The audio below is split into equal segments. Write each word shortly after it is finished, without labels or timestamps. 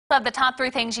Of the top 3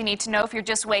 things you need to know if you're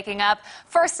just waking up.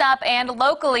 First up, and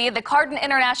locally, the Carden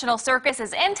International Circus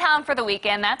is in town for the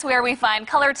weekend. That's where we find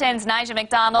Cullerton's Nyjah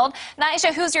McDonald.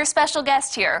 Nyjah, who's your special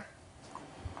guest here?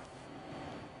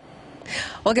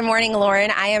 Well, good morning, Lauren.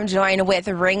 I am joined with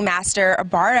Ringmaster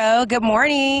Bardo. Good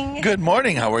morning. Good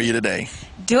morning. How are you today?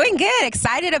 Doing good.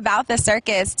 Excited about the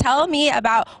circus. Tell me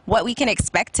about what we can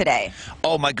expect today.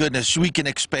 Oh my goodness, we can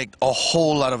expect a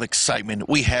whole lot of excitement.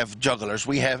 We have jugglers,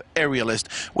 we have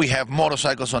aerialists, we have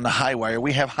motorcycles on the high wire,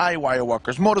 we have high wire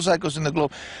walkers, motorcycles in the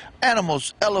globe,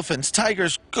 animals, elephants,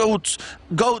 tigers, goats,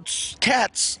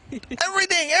 cats,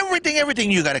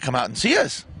 everything. You got to come out and see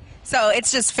us. So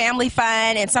it's just family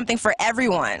fun and something for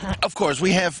everyone. Of course,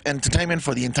 we have entertainment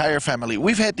for the entire family.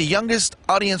 We've had the youngest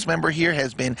audience member here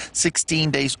has been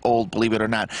 16 days old, believe it or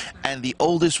not. And the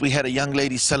oldest, we had a young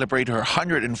lady celebrate her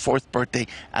 104th birthday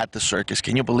at the circus.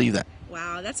 Can you believe that?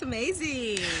 Wow, that's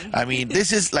amazing. I mean,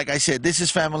 this is, like I said, this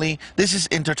is family. This is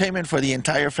entertainment for the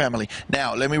entire family.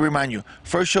 Now, let me remind you,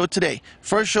 first show today,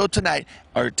 first show tonight,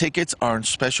 our tickets are on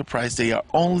special price. They are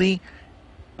only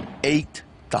 $8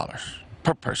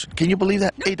 per person. Can you believe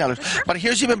that? $8. But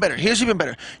here's even better. Here's even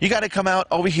better. You got to come out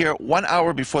over here 1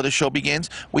 hour before the show begins.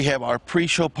 We have our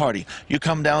pre-show party. You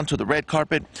come down to the red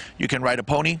carpet. You can ride a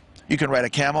pony. You can ride a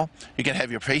camel. You can have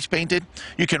your face painted.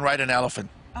 You can ride an elephant.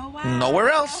 Oh, wow. Nowhere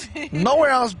else. Nowhere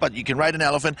else, but you can ride an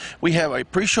elephant. We have a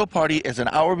pre-show party. It's an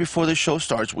hour before the show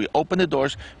starts. We open the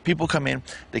doors. People come in.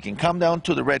 They can come down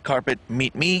to the red carpet,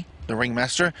 meet me, the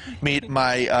ringmaster, meet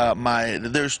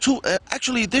there's two,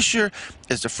 actually this year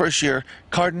is the first year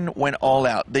Carden went all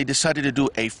out. They decided to do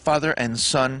a father and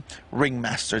son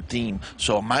ringmaster theme.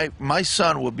 So my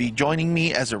son will be joining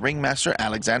me as a ringmaster.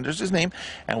 Alexander's his name,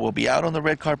 and we'll be out on the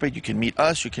red carpet. You can meet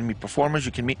us, you can meet performers,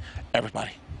 you can meet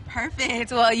everybody.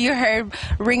 Perfect. Well, you heard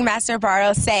Ringmaster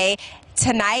Bardo say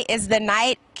tonight is the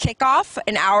night, kickoff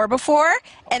an hour before,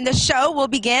 and the show will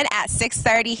begin at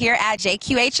 6:30 here at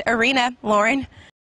JQH Arena. Lauren?